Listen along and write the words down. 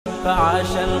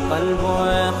فعاش القلب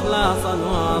إخلاصا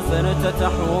وصرت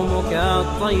تحوم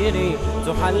كالطير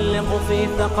تحلق في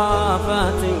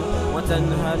ثقافات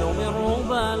وتنهل من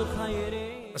ربى الخير.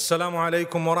 السلام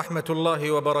عليكم ورحمة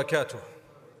الله وبركاته.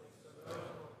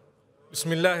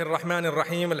 بسم الله الرحمن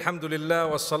الرحيم. الحمد لله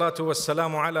والصلاة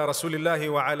والسلام على رسول الله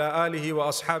وعلى آله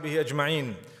وأصحابه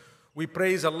أجمعين. We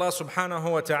praise Allah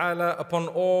subhanahu wa ta'ala upon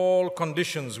all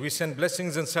conditions. We send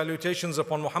blessings and salutations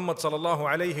upon Muhammad sallallahu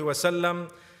alayhi wa sallam,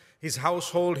 his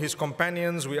household, his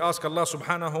companions. We ask Allah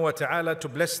subhanahu wa ta'ala to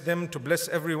bless them, to bless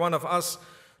every one of us,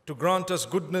 to grant us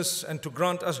goodness and to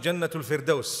grant us Jannatul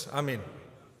Firdaus. Ameen.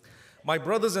 My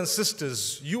brothers and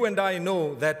sisters, you and I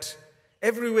know that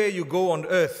everywhere you go on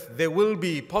earth, there will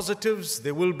be positives,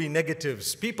 there will be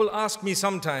negatives. People ask me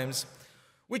sometimes,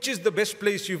 which is the best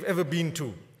place you've ever been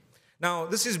to? Now,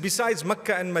 this is besides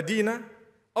Mecca and Medina,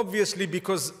 obviously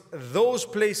because those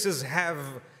places have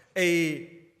a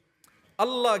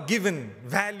Allah-given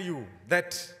value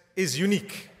that is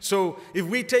unique. So if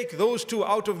we take those two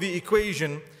out of the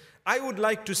equation, I would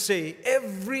like to say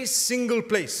every single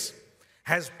place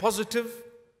has positive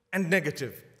and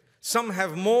negative. Some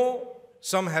have more,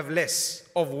 some have less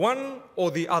of one or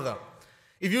the other.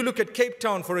 If you look at Cape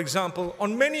Town, for example,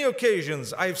 on many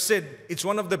occasions I've said it's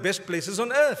one of the best places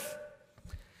on earth.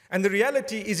 And the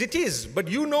reality is it is, but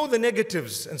you know the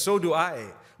negatives, and so do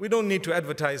I. We don't need to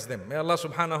advertise them. May Allah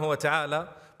subhanahu wa ta'ala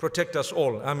protect us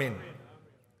all. Ameen.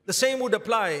 The same would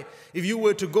apply if you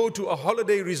were to go to a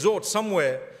holiday resort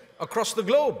somewhere across the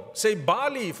globe. Say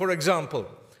Bali, for example.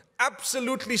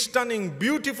 Absolutely stunning,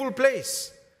 beautiful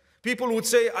place. People would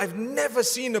say, I've never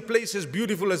seen a place as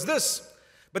beautiful as this.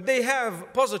 But they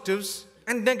have positives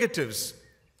and negatives.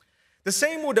 The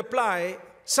same would apply.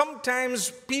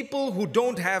 Sometimes people who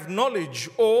don't have knowledge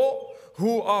or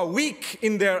who are weak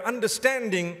in their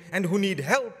understanding and who need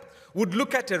help would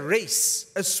look at a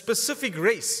race, a specific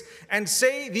race, and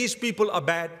say these people are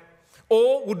bad,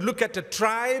 or would look at a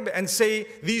tribe and say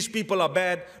these people are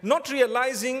bad, not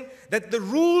realizing that the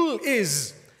rule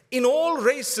is in all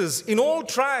races, in all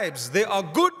tribes, they are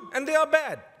good and they are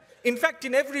bad. In fact,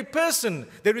 in every person,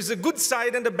 there is a good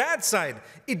side and a bad side.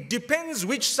 It depends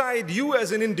which side you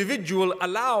as an individual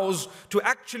allows to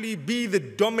actually be the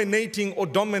dominating or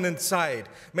dominant side.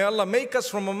 May Allah make us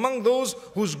from among those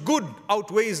whose good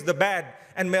outweighs the bad.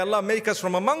 And may Allah make us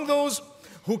from among those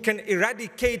who can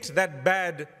eradicate that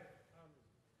bad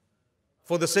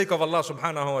for the sake of Allah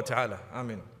subhanahu wa ta'ala.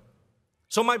 Ameen.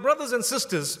 So my brothers and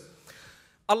sisters,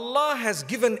 Allah has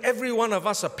given every one of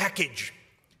us a package.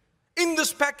 In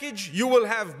this package, you will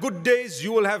have good days,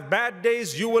 you will have bad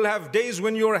days, you will have days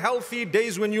when you are healthy,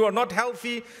 days when you are not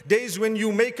healthy, days when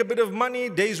you make a bit of money,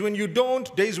 days when you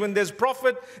don't, days when there's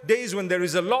profit, days when there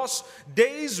is a loss,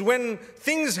 days when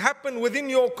things happen within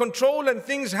your control and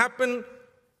things happen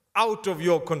out of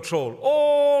your control.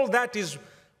 All that is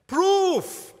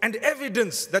proof and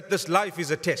evidence that this life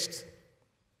is a test.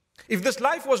 If this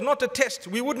life was not a test,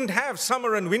 we wouldn't have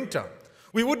summer and winter.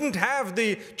 We wouldn't have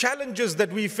the challenges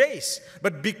that we face.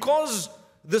 But because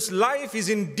this life is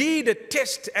indeed a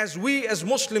test, as we as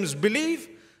Muslims believe,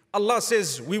 Allah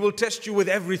says, we will test you with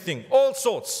everything, all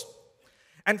sorts.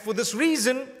 And for this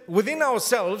reason, within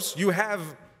ourselves, you have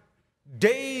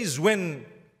days when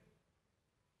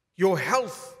your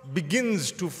health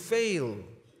begins to fail.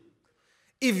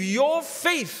 If your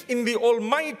faith in the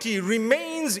Almighty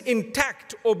remains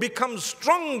intact or becomes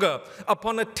stronger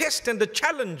upon a test and a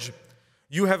challenge,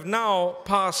 you have now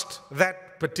passed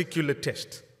that particular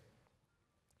test.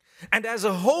 And as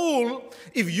a whole,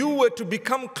 if you were to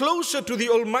become closer to the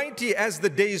Almighty as the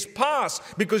days pass,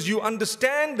 because you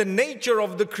understand the nature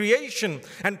of the creation,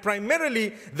 and primarily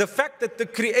the fact that the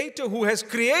Creator who has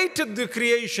created the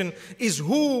creation is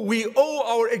who we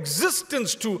owe our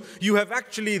existence to, you have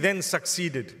actually then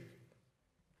succeeded.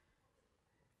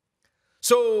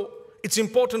 So it's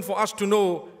important for us to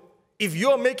know, if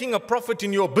you're making a profit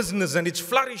in your business and it's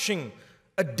flourishing,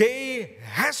 a day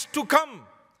has to come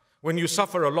when you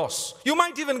suffer a loss. You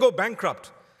might even go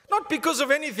bankrupt. Not because of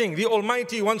anything. The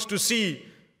Almighty wants to see,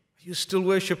 are you still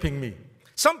worshipping me?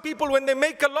 Some people, when they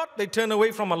make a lot, they turn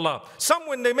away from Allah. Some,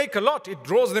 when they make a lot, it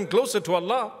draws them closer to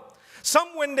Allah.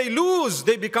 Some, when they lose,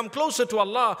 they become closer to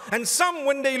Allah. And some,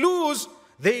 when they lose,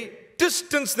 they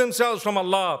distance themselves from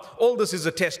Allah. All this is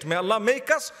a test. May Allah make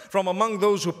us from among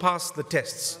those who pass the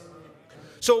tests.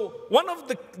 So one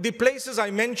of the places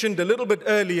I mentioned a little bit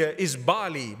earlier is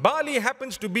Bali. Bali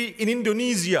happens to be in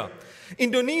Indonesia.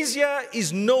 Indonesia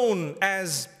is known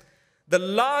as the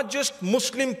largest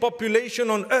Muslim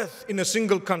population on earth in a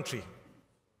single country.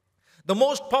 The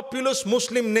most populous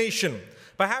Muslim nation.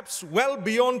 perhaps well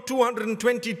beyond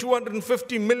 220,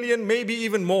 250 million, maybe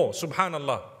even more,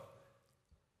 subhanallah.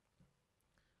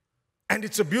 And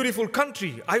it's a beautiful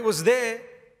country. I was there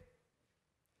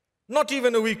not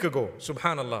even a week ago,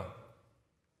 subhanallah.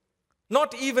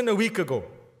 Not even a week ago.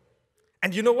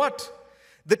 And you know what?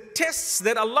 The tests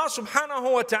that Allah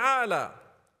subhanahu wa ta'ala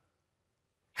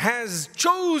has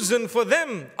chosen for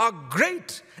them are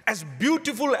great, as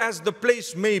beautiful as the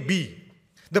place may be.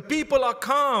 The people are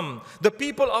calm. The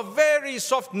people are very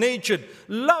soft-natured,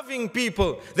 loving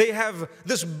people. They have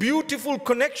this beautiful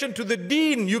connection to the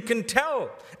deen. You can tell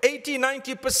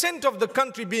 80-90% of the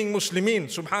country being Muslimin,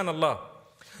 subhanallah.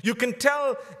 You can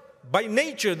tell by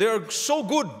nature they are so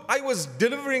good. I was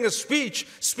delivering a speech,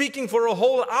 speaking for a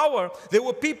whole hour. There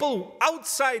were people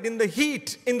outside in the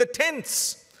heat, in the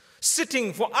tents,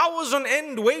 sitting for hours on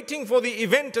end, waiting for the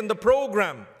event and the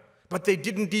program. But they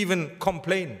didn't even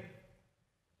complain.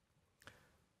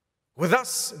 With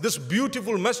us, this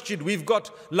beautiful masjid, we've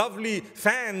got lovely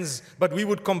fans, but we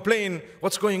would complain,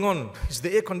 what's going on? Is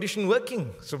the air condition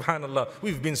working? Subhanallah,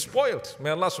 we've been spoiled. May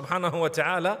Allah subhanahu wa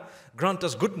ta'ala grant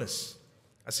us goodness.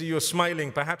 I see you're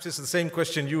smiling. Perhaps it's the same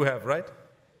question you have, right?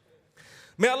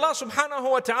 May Allah subhanahu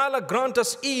wa ta'ala grant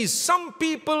us ease. Some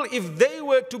people, if they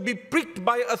were to be pricked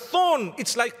by a thorn,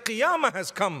 it's like Qiyamah has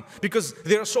come because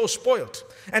they are so spoiled.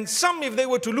 And some, if they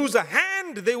were to lose a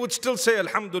hand, they would still say,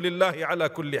 Alhamdulillahi ala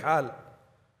kulli hal.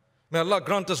 May Allah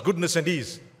grant us goodness and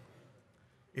ease.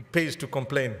 It pays to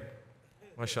complain.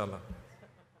 MashaAllah.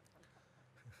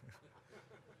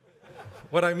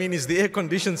 What I mean is the air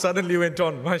condition suddenly went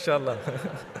on. MashaAllah.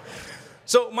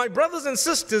 So my brothers and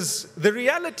sisters, the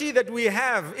reality that we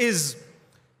have is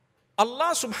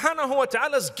Allah subhanahu wa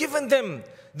ta'ala has given them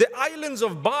the islands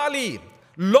of Bali,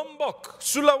 Lombok,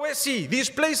 Sulawesi. These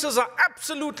places are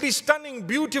absolutely stunning,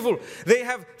 beautiful. They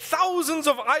have thousands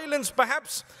of islands,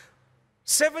 perhaps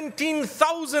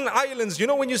 17,000 islands. You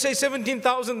know, when you say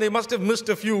 17,000, they must have missed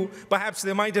a few. Perhaps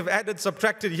they might have added,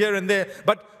 subtracted here and there.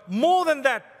 But more than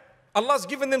that, Allah's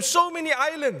given them so many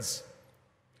islands.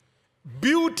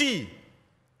 Beauty.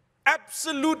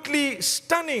 Absolutely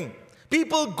stunning.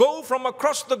 People go from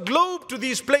across the globe to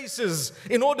these places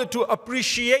in order to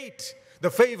appreciate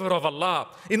the favor of Allah,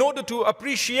 in order to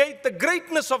appreciate the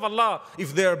greatness of Allah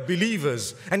if they are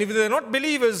believers. And if they're not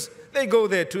believers, they go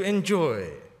there to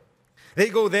enjoy. They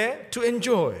go there to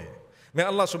enjoy. May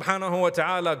Allah subhanahu wa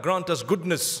ta'ala grant us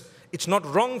goodness. It's not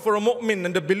wrong for a mu'min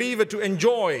and a believer to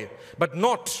enjoy, but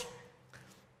not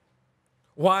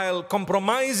while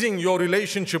compromising your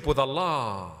relationship with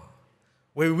Allah.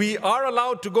 Where we are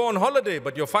allowed to go on holiday,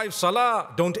 but your 5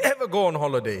 salah, don't ever go on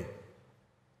holiday.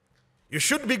 You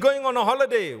should be going on a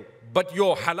holiday, but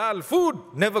your halal food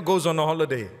never goes on a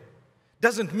holiday.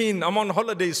 Doesn't mean I'm on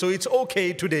holiday, so it's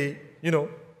okay today, you know.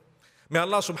 May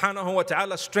Allah subhanahu wa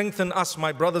ta'ala strengthen us,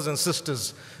 my brothers and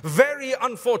sisters. Very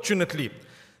unfortunately,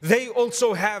 they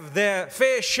also have their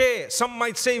fair share, some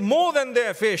might say more than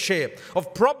their fair share,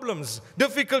 of problems,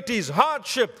 difficulties,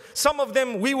 hardship. Some of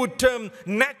them we would term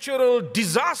natural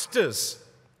disasters.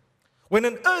 When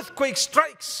an earthquake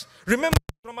strikes, remember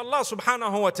from Allah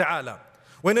subhanahu wa ta'ala.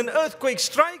 When an earthquake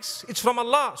strikes, it's from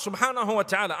Allah subhanahu wa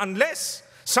ta'ala. Unless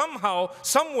somehow,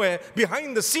 somewhere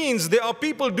behind the scenes, there are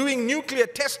people doing nuclear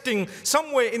testing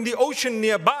somewhere in the ocean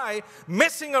nearby,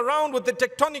 messing around with the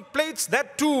tectonic plates,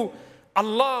 that too,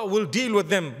 Allah will deal with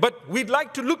them. But we'd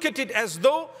like to look at it as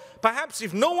though perhaps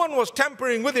if no one was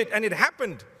tampering with it and it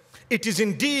happened, it is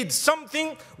indeed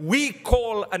something we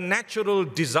call a natural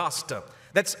disaster.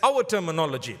 That's our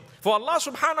terminology. For Allah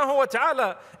subhanahu wa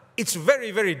ta'ala, it's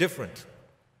very, very different.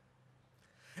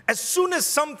 As soon as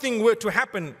something were to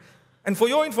happen, and for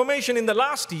your information, in the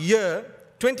last year,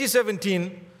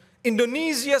 2017,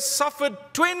 Indonesia suffered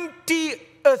 20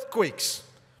 earthquakes.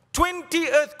 20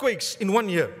 earthquakes in 1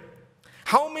 year.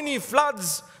 How many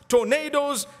floods,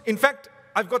 tornadoes? In fact,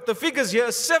 I've got the figures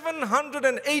here,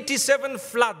 787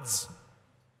 floods.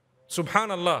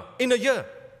 Subhanallah, in a year.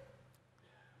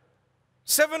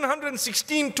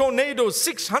 716 tornadoes,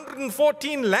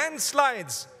 614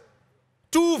 landslides,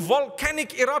 2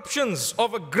 volcanic eruptions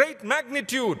of a great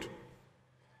magnitude.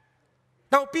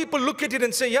 Now people look at it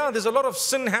and say, yeah, there's a lot of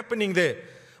sin happening there.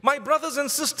 My brothers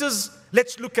and sisters,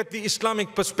 let's look at the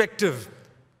Islamic perspective.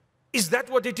 Is that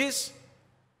what it is?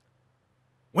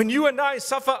 When you and I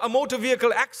suffer a motor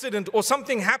vehicle accident or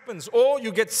something happens or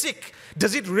you get sick,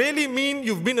 does it really mean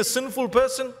you've been a sinful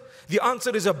person? The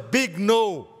answer is a big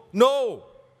no. No,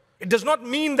 it does not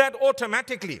mean that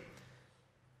automatically.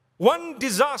 One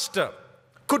disaster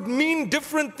could mean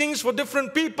different things for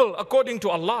different people according to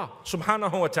Allah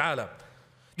subhanahu wa ta'ala.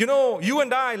 You know, you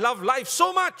and I love life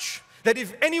so much that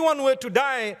if anyone were to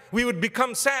die, we would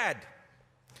become sad.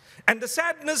 And the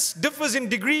sadness differs in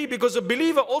degree because a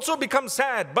believer also becomes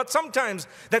sad. But sometimes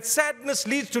that sadness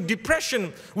leads to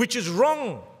depression, which is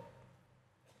wrong.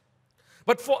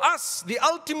 But for us, the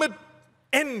ultimate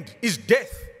end is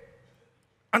death,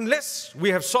 unless we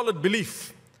have solid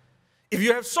belief. If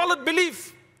you have solid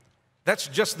belief, that's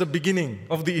just the beginning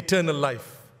of the eternal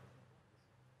life.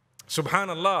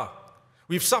 Subhanallah,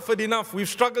 we've suffered enough, we've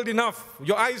struggled enough.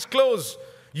 Your eyes close.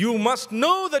 You must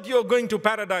know that you're going to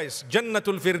paradise.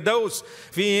 Jannatul Firdaus.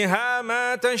 فِيهَا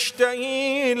مَا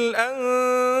تَشْتَهِي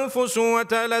الْأَنفُسُ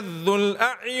وَتَلَذُّ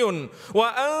الْأَعْيُنُ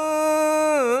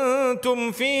وَأَنْتُمْ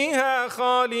فِيهَا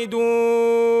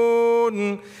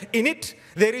خَالِدُونَ. In it,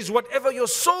 there is whatever your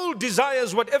soul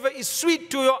desires, whatever is sweet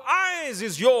to your eyes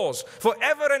is yours.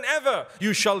 Forever and ever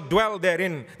you shall dwell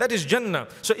therein. That is Jannah.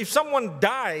 So if someone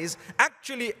dies,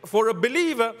 actually for a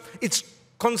believer, it's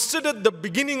considered the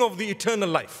beginning of the eternal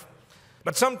life.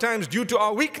 But sometimes due to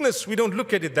our weakness, we don't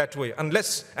look at it that way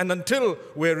unless and until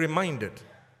we're reminded.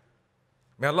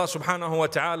 May Allah subhanahu wa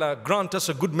ta'ala grant us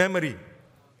a good memory.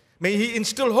 May He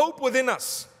instill hope within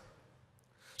us.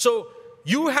 So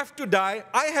you have to die,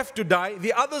 I have to die,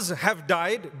 the others have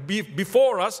died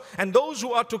before us, and those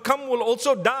who are to come will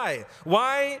also die.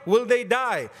 Why will they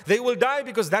die? They will die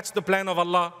because that's the plan of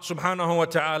Allah subhanahu wa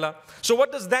ta'ala. So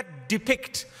what does that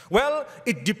depict? Well,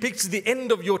 it depicts the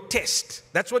end of your test.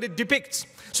 That's what it depicts.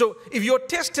 So if your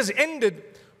test has ended,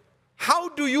 how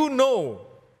do you know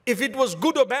if it was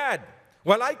good or bad?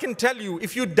 Well, I can tell you,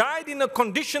 if you died in a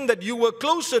condition that you were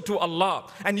closer to Allah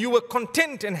and you were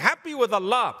content and happy with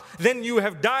Allah, then you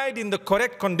have died in the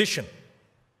correct condition.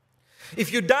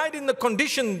 If you died in the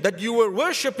condition that you were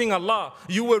worshipping Allah,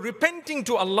 you were repenting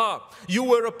to Allah, you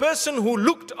were a person who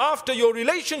looked after your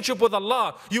relationship with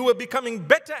Allah, you were becoming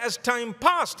better as time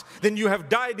passed, then you have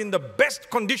died in the best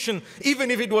condition,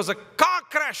 even if it was a car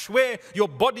crash where your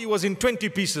body was in 20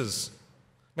 pieces.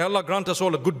 May Allah grant us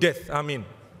all a good death. Ameen.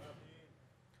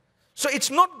 So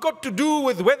it's not got to do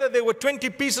with whether there were 20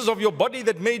 pieces of your body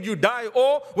that made you die,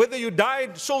 or whether you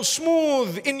died so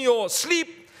smooth in your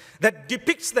sleep that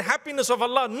depicts the happiness of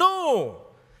Allah. No.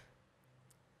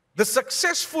 The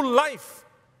successful life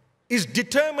is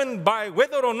determined by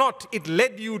whether or not it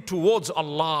led you towards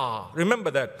Allah.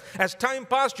 Remember that. As time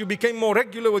passed, you became more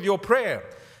regular with your prayer.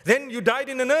 Then you died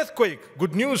in an earthquake.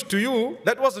 Good news to you,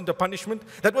 that wasn't a punishment.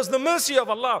 That was the mercy of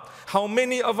Allah. How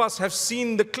many of us have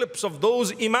seen the clips of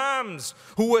those imams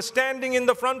who were standing in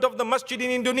the front of the masjid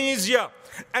in Indonesia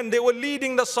and they were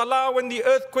leading the salah when the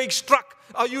earthquake struck?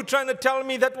 Are you trying to tell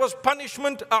me that was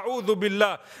punishment? A'udhu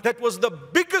billah. That was the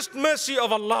biggest mercy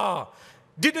of Allah.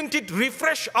 Didn't it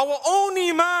refresh our own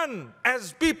iman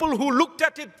as people who looked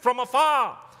at it from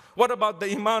afar? What about the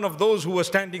iman of those who were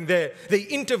standing there? They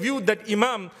interviewed that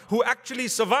imam who actually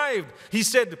survived. He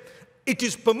said, it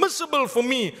is permissible for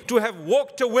me to have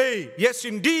walked away. Yes,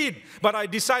 indeed. But I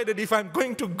decided if I'm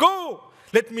going to go,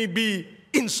 let me be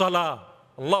in salah.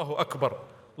 Allahu Akbar.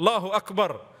 Allahu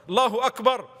Akbar. Allahu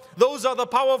Akbar. Those are the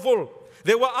powerful.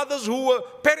 There were others who were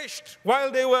perished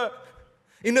while they were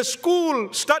in a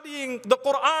school studying the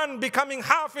Quran, becoming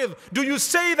hafiz. Do you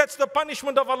say that's the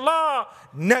punishment of Allah?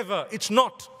 Never. It's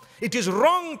not. It is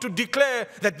wrong to declare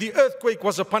that the earthquake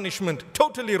was a punishment.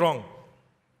 Totally wrong.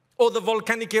 Or the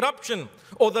volcanic eruption,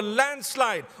 or the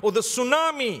landslide, or the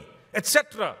tsunami,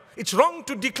 etc. It's wrong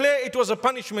to declare it was a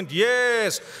punishment.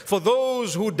 Yes, for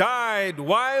those who died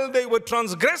while they were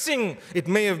transgressing, it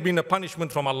may have been a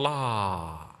punishment from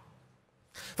Allah.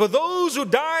 For those who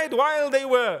died while they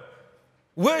were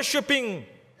worshipping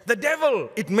the devil,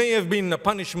 it may have been a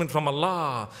punishment from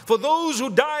Allah. For those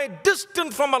who died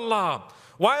distant from Allah,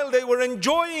 while they were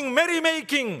enjoying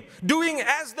merrymaking, doing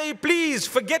as they please,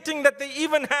 forgetting that they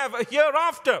even have a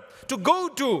hereafter to go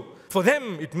to, for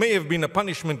them it may have been a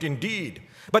punishment indeed.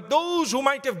 But those who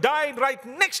might have died right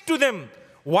next to them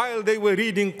while they were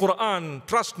reading Quran,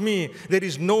 trust me, there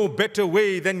is no better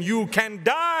way than you can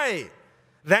die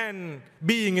than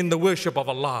being in the worship of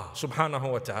Allah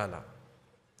subhanahu wa ta'ala.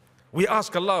 We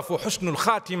ask Allah for husnul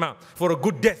khatima, for a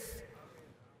good death.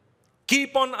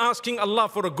 Keep on asking Allah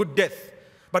for a good death.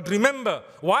 But remember,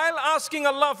 while asking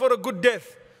Allah for a good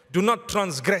death, do not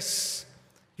transgress.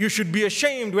 You should be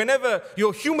ashamed whenever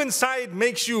your human side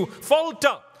makes you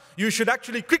falter. You should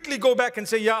actually quickly go back and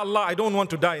say, Ya Allah, I don't want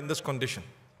to die in this condition.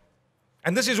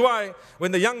 And this is why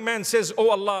when the young man says,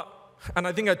 Oh Allah, and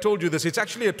I think I told you this, it's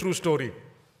actually a true story.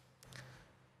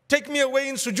 Take me away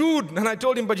in sujood. And I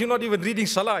told him, but you're not even reading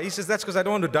salah. He says, that's because I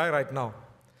don't want to die right now.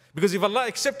 Because if Allah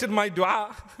accepted my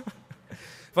dua,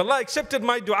 if Allah accepted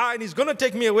my dua and He's going to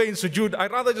take me away in sujood,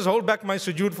 I'd rather just hold back my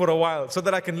sujood for a while so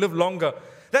that I can live longer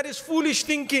That is foolish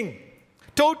thinking.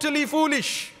 Totally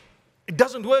foolish. It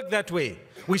doesn't work that way.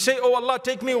 We say, oh Allah,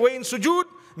 take me away in sujood.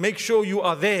 Make sure you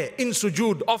are there in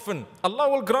sujood often. Allah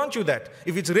will grant you that.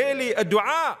 If it's really a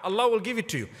dua, Allah will give it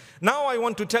to you. Now I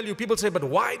want to tell you, people say, but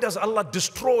why does Allah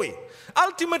destroy?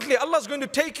 Ultimately, Allah is going to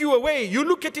take you away. You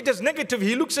look at it as negative.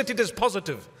 He looks at it as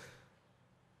positive.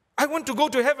 I want to go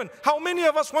to heaven. How many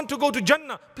of us want to go to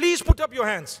Jannah? Please put up your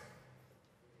hands.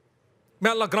 May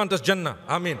Allah grant us Jannah.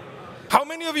 Ameen. How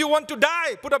many of you want to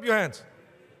die? Put up your hands.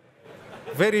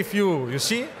 Very few, you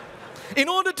see. In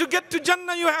order to get to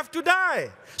Jannah, you have to die.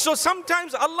 So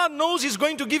sometimes Allah knows He's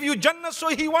going to give you Jannah, so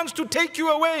He wants to take you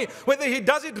away. Whether He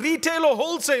does it retail or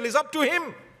wholesale is up to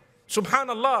Him.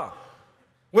 Subhanallah.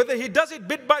 Whether He does it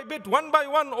bit by bit, one by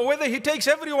one, or whether He takes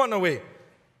everyone away.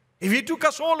 If He took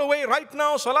us all away right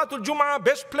now, Salatul Jum'ah,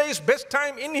 best place, best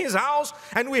time in His house,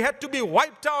 and we had to be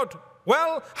wiped out,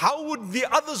 well, how would the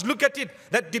others look at it?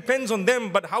 That depends on them,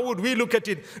 but how would we look at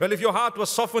it? Well, if your heart was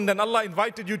softened and Allah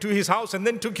invited you to His house and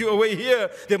then took you away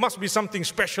here, there must be something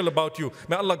special about you.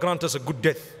 May Allah grant us a good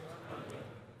death.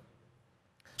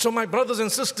 So my brothers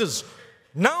and sisters,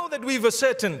 now that we've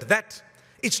ascertained that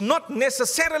it's not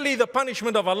necessarily the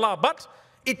punishment of Allah, but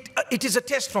it is a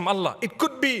test from Allah. It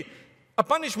could be a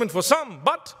punishment for some,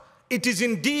 but it is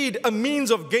indeed a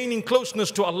means of gaining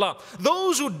closeness to Allah.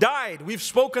 Those who died, we've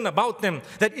spoken about them,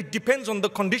 that it depends on the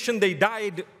condition they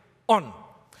died on.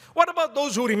 What about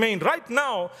those who remained? Right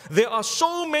now, there are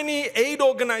so many aid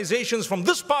organizations from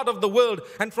this part of the world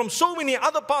and from so many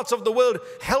other parts of the world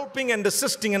helping and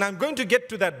assisting, and I'm going to get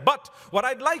to that. But what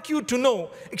I'd like you to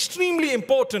know, extremely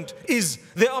important, is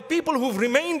there are people who've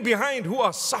remained behind who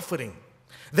are suffering.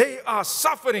 They are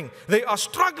suffering. They are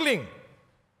struggling.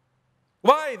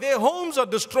 Why? Their homes are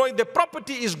destroyed, their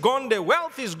property is gone, their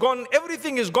wealth is gone,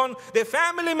 everything is gone, their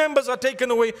family members are taken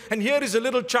away, and here is a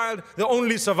little child, the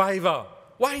only survivor.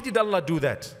 Why did Allah do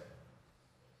that?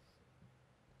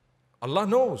 Allah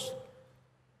knows.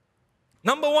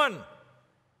 Number one,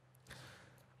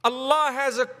 Allah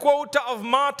has a quota of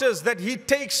martyrs that He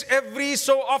takes every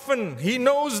so often. He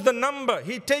knows the number.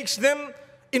 He takes them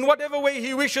in whatever way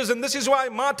He wishes, and this is why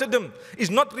martyrdom is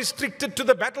not restricted to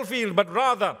the battlefield, but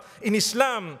rather in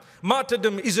Islam,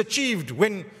 martyrdom is achieved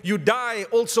when you die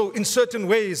also in certain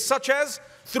ways, such as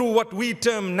through what we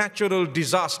term natural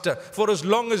disaster, for as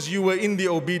long as you were in the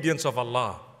obedience of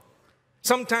Allah.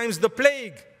 Sometimes the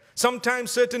plague,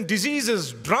 sometimes certain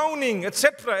diseases, drowning,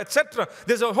 etc., etc.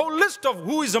 There's a whole list of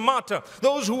who is a martyr.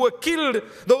 Those who were killed,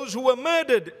 those who were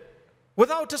murdered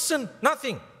without a sin,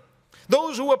 nothing.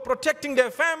 Those who were protecting their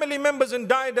family members and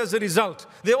died as a result.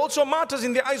 They're also martyrs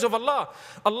in the eyes of Allah.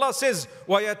 Allah says,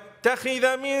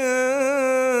 وَيَتَّخِذَ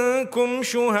مِنكُمْ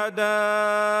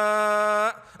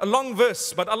شُهَدَاءَ. A long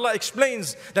verse, but Allah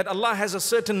explains that Allah has a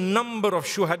certain number of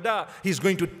shuhada He's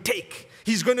going to take.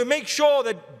 He's going to make sure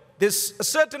that there's a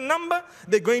certain number,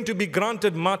 they're going to be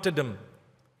granted martyrdom.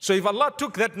 So if Allah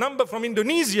took that number from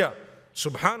Indonesia,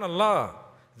 subhanallah,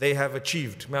 they have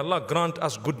achieved. May Allah grant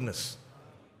us goodness.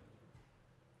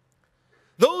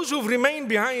 Those who've remained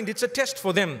behind, it's a test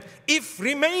for them. If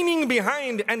remaining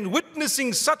behind and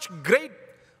witnessing such great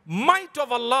might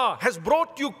of Allah has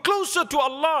brought you closer to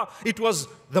Allah, it was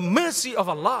the mercy of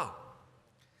Allah.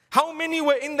 How many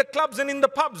were in the clubs and in the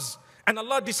pubs and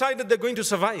Allah decided they're going to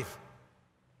survive?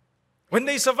 When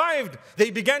they survived, they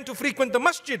began to frequent the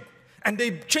masjid and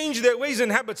they changed their ways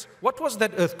and habits. What was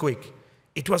that earthquake?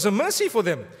 It was a mercy for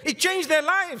them. It changed their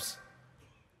lives.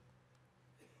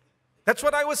 That's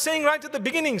what I was saying right at the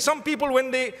beginning. Some people,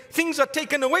 when things are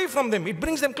taken away from them, it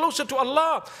brings them closer to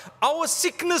Allah. Our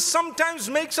sickness sometimes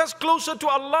makes us closer to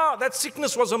Allah. That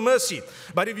sickness was a mercy.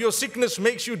 But if your sickness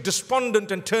makes you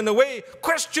despondent and turn away,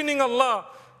 questioning Allah,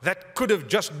 that could have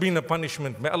just been a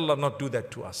punishment. May Allah not do that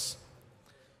to us.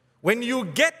 When you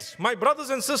get, my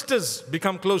brothers and sisters,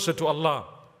 become closer to Allah.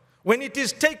 When it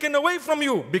is taken away from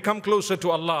you, become closer to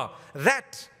Allah.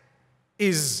 That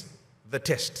is the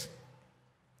test.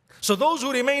 So those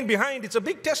who remain behind, it's a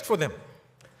big test for them.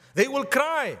 They will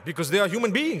cry because they are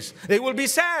human beings. They will be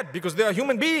sad because they are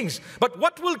human beings. But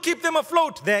what will keep them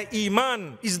afloat? Their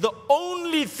iman is the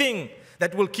only thing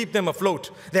that will keep them afloat.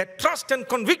 Their trust and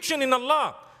conviction in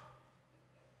Allah.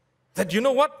 That you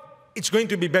know what? It's going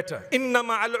to be better. Inna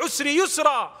ma'al usri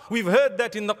yusra. We've heard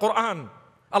that in the Quran.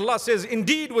 Allah says,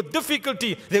 indeed with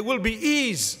difficulty there will be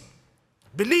ease.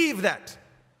 Believe that.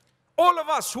 All of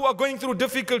us who are going through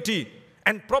difficulty,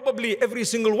 and probably every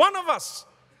single one of us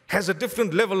has a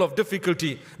different level of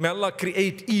difficulty. May Allah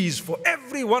create ease for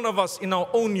every one of us in our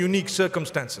own unique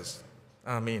circumstances.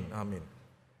 Ameen, ameen.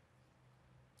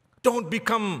 Don't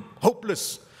become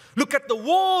hopeless. Look at the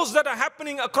wars that are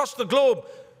happening across the globe.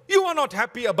 You are not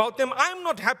happy about them. I'm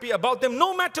not happy about them,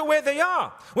 no matter where they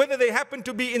are. Whether they happen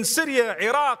to be in Syria,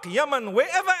 Iraq, Yemen,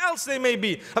 wherever else they may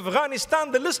be.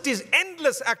 Afghanistan, the list is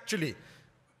endless actually.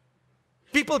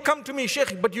 People come to me,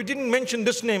 Sheikh, but you didn't mention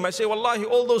this name. I say, Wallahi,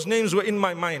 all those names were in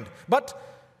my mind. But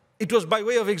it was by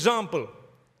way of example.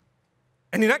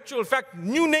 And in actual fact,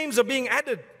 new names are being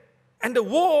added. And the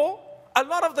war, a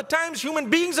lot of the times human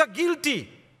beings are guilty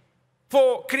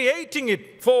for creating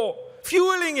it, for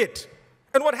fueling it.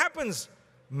 And what happens?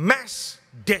 Mass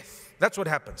death. That's what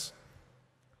happens.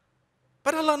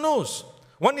 But Allah knows.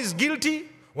 One is guilty,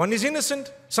 one is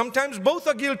innocent. Sometimes both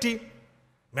are guilty.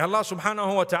 May Allah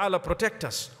subhanahu wa ta'ala protect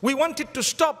us. We want it to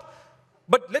stop.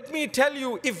 But let me tell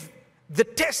you, if the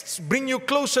tests bring you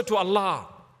closer to Allah,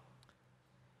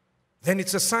 then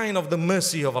it's a sign of the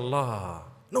mercy of Allah,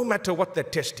 no matter what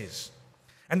that test is.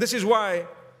 And this is why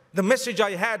the message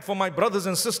I had for my brothers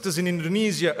and sisters in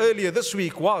Indonesia earlier this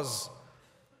week was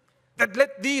that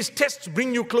let these tests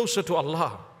bring you closer to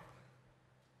Allah.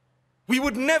 We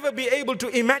would never be able to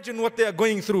imagine what they are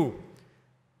going through.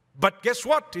 But guess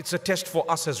what? It's a test for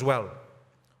us as well.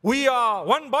 We are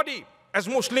one body as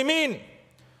Muslimin.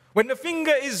 When the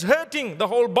finger is hurting, the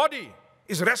whole body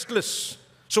is restless.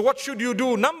 So what should you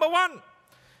do? Number one,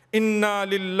 Inna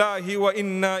lillahi wa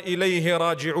inna ilayhi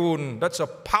raji'un. That's a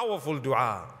powerful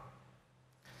dua.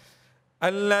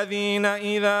 الذين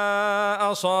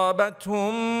إذا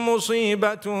أصابتهم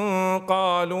مصيبة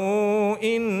قالوا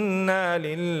إنا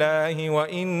لله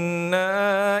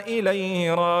وإنا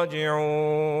إليه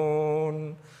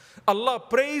راجعون. Allah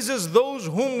praises those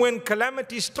whom when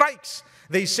calamity strikes,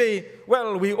 they say,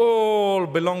 well, we all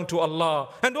belong to Allah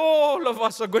and all of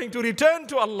us are going to return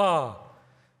to Allah.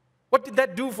 What did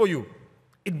that do for you?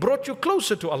 It brought you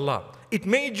closer to Allah. It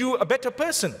made you a better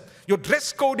person. Your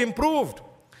dress code improved.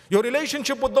 Your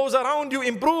relationship with those around you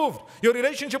improved. Your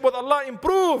relationship with Allah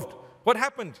improved. What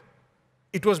happened?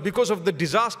 It was because of the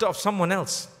disaster of someone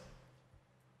else.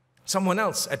 Someone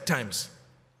else at times.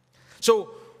 So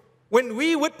when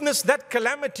we witness that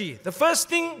calamity, the first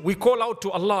thing we call out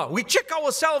to Allah. We check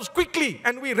ourselves quickly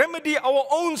and we remedy our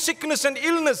own sickness and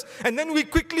illness. And then we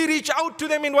quickly reach out to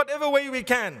them in whatever way we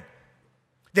can.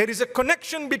 There is a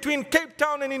connection between Cape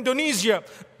Town and Indonesia,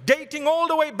 dating all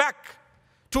the way back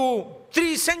to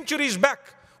 3 centuries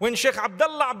back, when Sheikh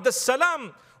Abdullah Abdus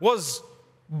Salam was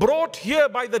brought here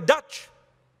by the Dutch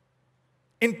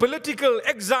in political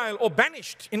exile or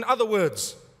banished, in other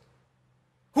words.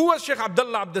 Who was Sheikh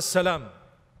Abdullah Abdus Salam?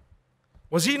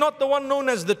 Was he not the one known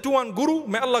as the Tuan Guru?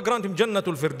 May Allah grant him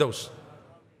Jannatul Firdaus.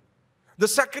 The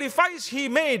sacrifice he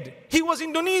made, he was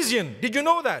Indonesian. Did you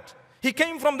know that? He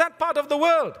came from that part of the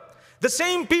world. The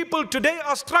same people today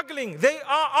are struggling. They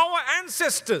are our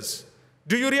ancestors.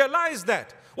 Do you realize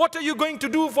that? What are you going to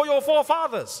do for your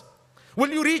forefathers? Will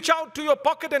you reach out to your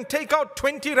pocket and take out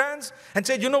 20 rands and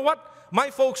say, you know what? My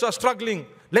folks are struggling.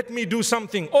 Let me do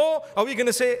something. Or are we going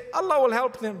to say, Allah will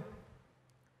help them?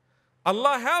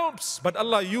 Allah helps, but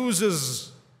Allah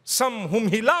uses some whom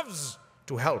He loves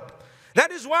to help.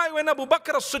 That is why when Abu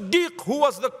Bakr as-Siddiq, who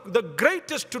was the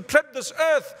greatest to tread this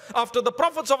earth after the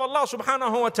prophets of Allah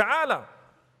subhanahu wa ta'ala,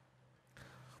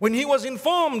 when he was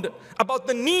informed about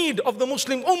the need of the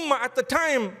Muslim Ummah at the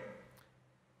time,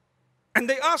 and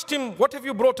they asked him, what have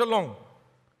you brought along?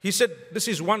 He said, this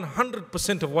is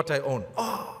 100% of what I own.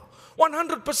 Oh,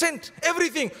 100%,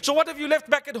 everything. So what have you left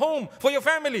back at home for your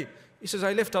family? He says,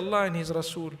 I left Allah and His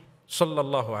Rasul,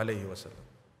 sallallahu alayhi wa sallam.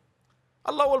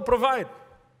 Allah will provide.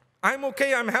 I'm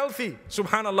okay, I'm healthy,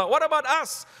 subhanallah. What about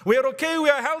us? We're okay,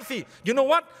 we are healthy. You know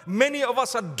what? Many of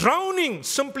us are drowning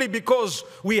simply because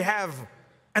we have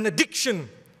an addiction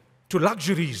to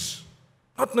luxuries,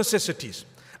 not necessities.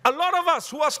 A lot of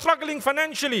us who are struggling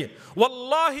financially,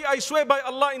 wallahi, I swear by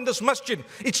Allah in this masjid,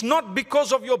 it's not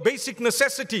because of your basic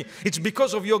necessity, it's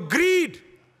because of your greed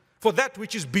for that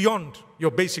which is beyond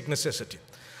your basic necessity.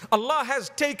 Allah has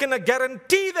taken a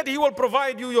guarantee that He will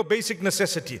provide you your basic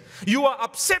necessity. You are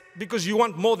upset because you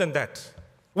want more than that.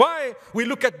 Why? We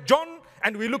look at John,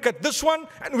 and we look at this one,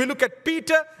 and we look at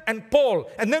Peter and Paul,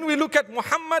 and then we look at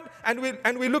Muhammad,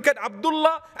 and we look at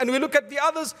Abdullah, and we look at the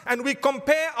others, and we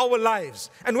compare our lives.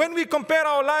 And when we compare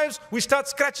our lives, we start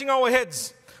scratching our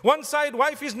heads. One side,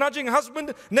 wife is nudging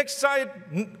husband, next side,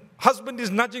 husband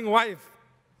is nudging wife.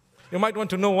 You might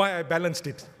want to know why I balanced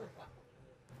it.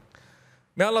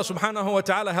 May Allah subhanahu wa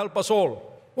ta'ala help us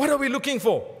all. What are we looking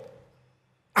for?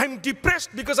 I'm depressed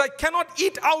because I cannot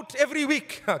eat out every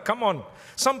week. Come on.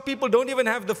 Some people don't even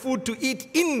have the food to eat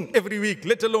in every week,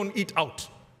 let alone eat out.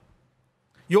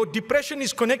 Your depression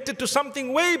is connected to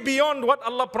something way beyond what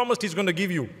Allah promised He's going to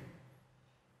give you.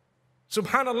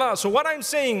 Subhanallah. So what I'm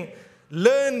saying,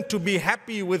 Learn to be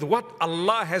happy with what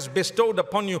Allah has bestowed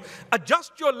upon you.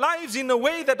 Adjust your lives in a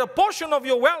way that a portion of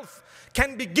your wealth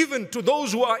can be given to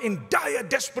those who are in dire,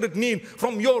 desperate need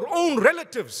from your own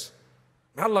relatives.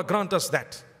 May Allah grant us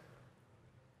that.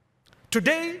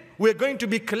 Today, we're going to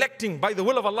be collecting, by the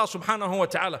will of Allah subhanahu wa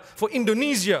ta'ala, for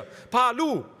Indonesia,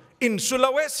 Palu, in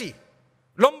Sulawesi,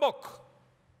 Lombok,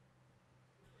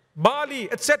 Bali,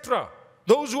 etc.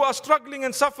 Those who are struggling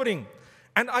and suffering.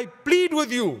 And I plead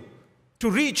with you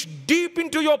to reach deep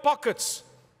into your pockets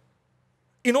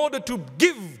in order to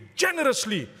give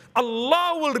generously.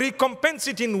 Allah will recompense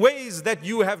it in ways that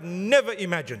you have never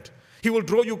imagined. He will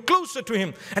draw you closer to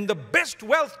Him. And the best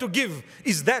wealth to give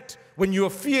is that when you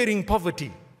are fearing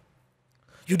poverty.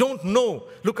 You don't know,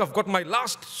 look, I've got my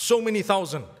last so many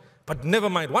thousand, but never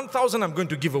mind, 1,000 I'm going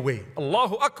to give away.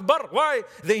 Allahu Akbar. Why?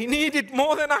 They need it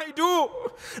more than I do.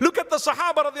 Look at the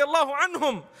Sahaba radiallahu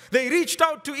anhum. They reached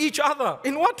out to each other.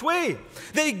 In what way?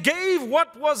 They gave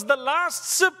what was the last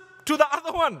sip to the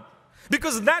other one.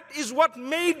 Because that is what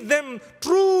made them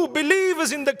true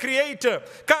believers in the Creator.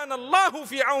 كَانَ اللَّهُ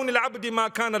فِي عَوْنِ الْعَبْدِ مَا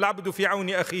كَانَ الْعَبْدُ فِي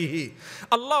عَوْنِ أَخِيهِ.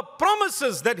 Allah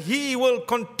promises that He will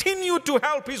continue to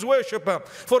help His worshipper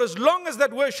for as long as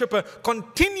that worshipper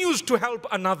continues to help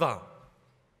another.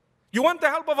 You want the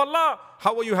help of Allah?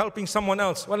 How are you helping someone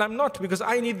else? Well, I'm not, because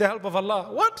I need the help of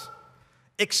Allah. What?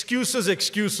 Excuses,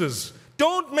 excuses.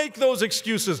 Don't make those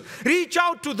excuses. Reach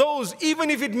out to those,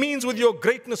 even if it means with your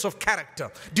greatness of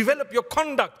character. Develop your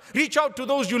conduct. Reach out to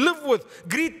those you live with.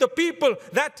 Greet the people.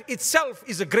 That itself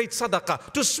is a great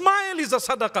sadaqah. To smile is a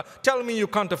sadaqah. Tell me you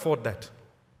can't afford that.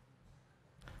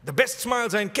 The best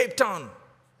smiles are in Cape Town,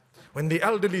 when the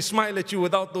elderly smile at you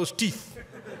without those teeth.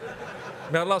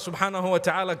 May Allah subhanahu wa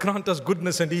ta'ala grant us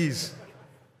goodness and ease.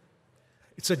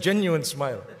 It's a genuine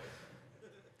smile.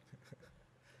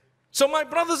 So my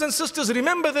brothers and sisters,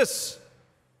 remember this.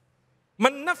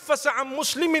 من نفس عن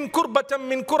مسلم كربة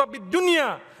من كرب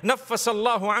الدنيا نفس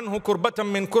الله عنه كربة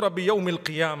من كرب يوم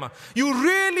القيامة. You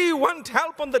really want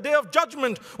help on the day of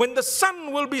judgment, when the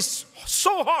sun will be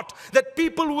so hot that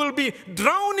people will be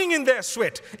drowning in their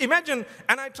sweat. Imagine,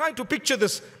 and I try to picture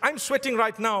this. I'm sweating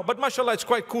right now, but mashallah, it's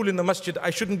quite cool in the masjid. I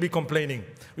shouldn't be complaining.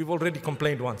 We've already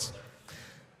complained once.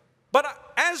 But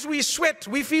as we sweat,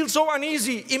 we feel so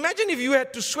uneasy. Imagine if you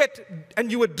had to sweat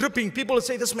and you were dripping. People would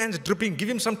say, this man's dripping, give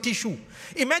him some tissue.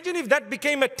 Imagine if that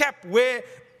became a tap where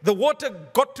the water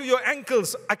got to your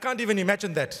ankles. I can't even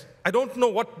imagine that. I don't know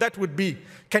what that would be.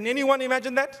 Can anyone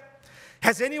imagine that?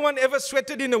 Has anyone ever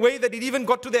sweated in a way that it even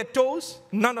got to their toes?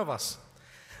 None of us.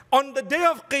 On the day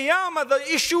of Qiyamah,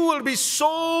 the issue will be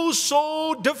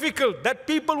so difficult that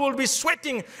people will be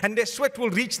sweating and their sweat will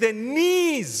reach their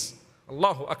knees.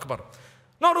 Allahu Akbar.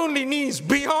 Not only knees,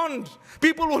 beyond.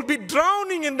 People will be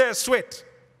drowning in their sweat.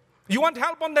 You want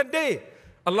help on that day?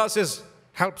 Allah says,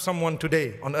 help someone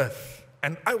today on earth,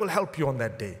 and I will help you on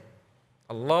that day.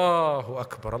 Allahu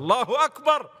Akbar. Allahu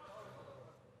Akbar.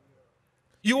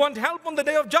 You want help on the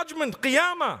day of judgment,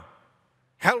 Qiyamah?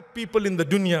 Help people in the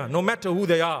dunya, no matter who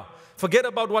they are. Forget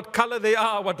about what color they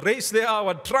are, what race they are,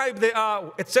 what tribe they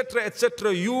are, etc.,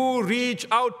 etc. You reach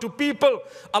out to people.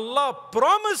 Allah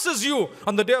promises you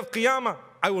on the day of Qiyamah,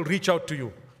 I will reach out to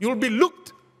you. You will be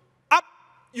looked up,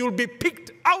 you will be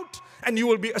picked out, and you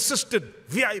will be assisted,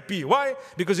 VIP. Why?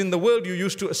 Because in the world you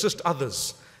used to assist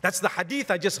others. That's the hadith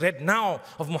I just read now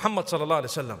of Muhammad sallallahu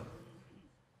alaihi wasallam.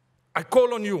 I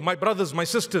call on you, my brothers, my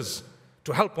sisters,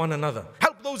 to help one another.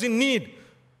 Help those in need.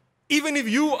 Even if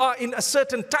you are in a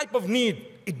certain type of need,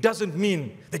 it doesn't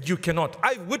mean that you cannot.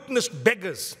 I've witnessed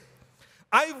beggars.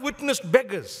 I've witnessed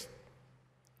beggars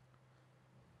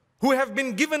who have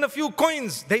been given a few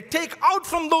coins. They take out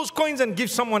from those coins and give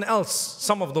someone else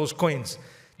some of those coins.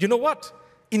 You know what?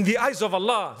 In the eyes of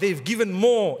Allah, they've given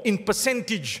more in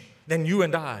percentage than you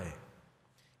and I.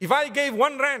 If I gave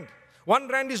 1 rand, 1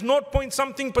 rand is 0 point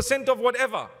something % of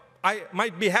whatever I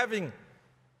might be having.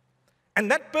 And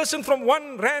that person from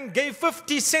 1 rand gave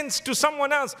 50 cents to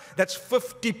someone else. That's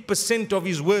 50% of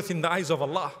his worth in the eyes of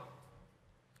Allah.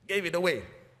 Gave it away.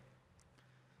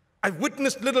 I've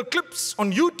witnessed little clips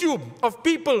on YouTube of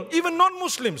people, even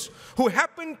non-Muslims, who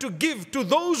happen to give to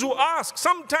those who ask,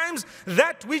 sometimes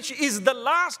that which is the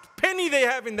last penny they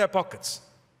have in their pockets.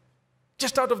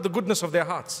 Just out of the goodness of their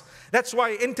hearts. That's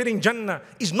why entering Jannah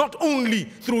is not only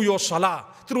through your salah,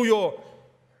 through your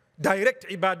direct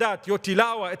ibadat, your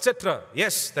tilawa, etc.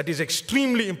 Yes, that is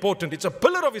extremely important. It's a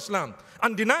pillar of Islam,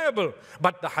 undeniable.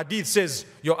 But the hadith says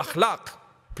your akhlaq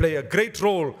play a great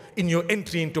role in your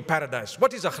entry into paradise.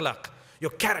 What is akhlaq?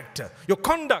 Your character, your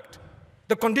conduct,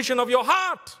 the condition of your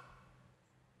heart.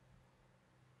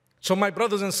 So my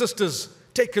brothers and sisters,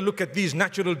 take a look at these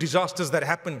natural disasters that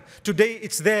happen. Today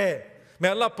it's there. May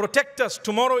Allah protect us.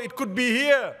 Tomorrow it could be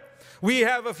here. We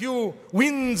have a few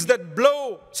winds that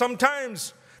blow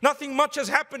sometimes. Nothing much has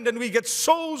happened and we get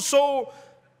so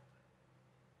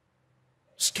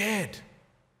scared.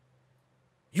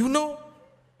 You know,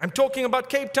 I'm talking about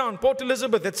Cape Town, Port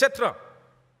Elizabeth, etc.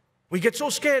 We get so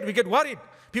scared, we get worried.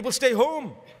 People stay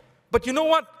home. But you know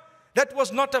what? That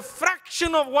was not a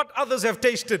fraction of what others have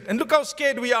tasted. And look how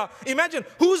scared we are. Imagine,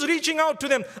 who's reaching out to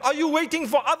them? Are you waiting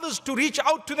for others to reach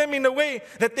out to them in a way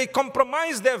that they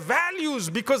compromise their values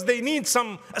because they need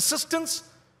some assistance?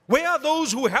 Where are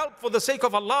those who help for the sake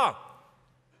of Allah?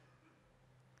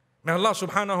 May Allah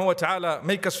subhanahu wa ta'ala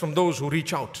make us from those who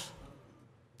reach out.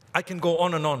 I can go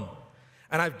on.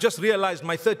 And I've just realized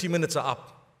my 30 minutes are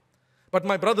up. But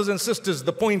my brothers and sisters,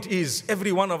 the point is,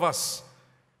 every one of us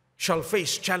shall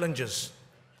face challenges,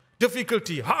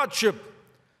 difficulty, hardship.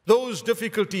 Those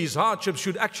difficulties, hardships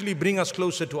should actually bring us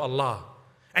closer to Allah.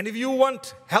 And if you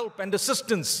want help and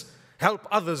assistance, help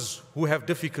others who have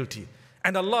difficulty.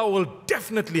 And Allah will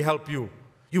definitely help you.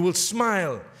 You will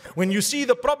smile. When you see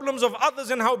the problems of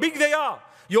others and how big they are,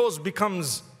 yours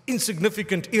becomes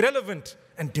insignificant, irrelevant,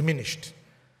 and diminished.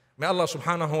 May Allah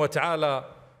subhanahu wa ta'ala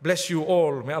bless you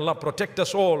all. May Allah protect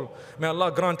us all. May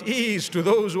Allah grant ease to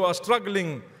those who are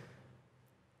struggling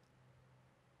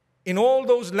in all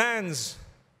those lands,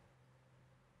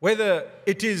 whether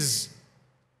it is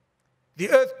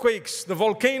the earthquakes, the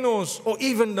volcanoes, or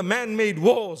even the man-made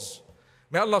wars.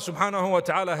 May Allah subhanahu wa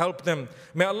ta'ala help them.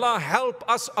 May Allah help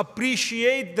us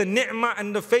appreciate the ni'mah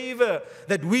and the favor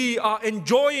that we are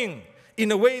enjoying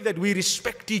in a way that we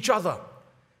respect each other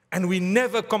and we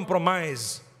never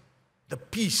compromise the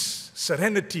peace,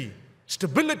 serenity,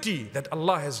 stability that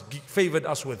Allah has favored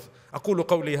us with. أقول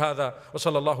قولي هذا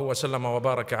وصلى الله وسلم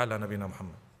وبارك على نبينا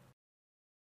محمد.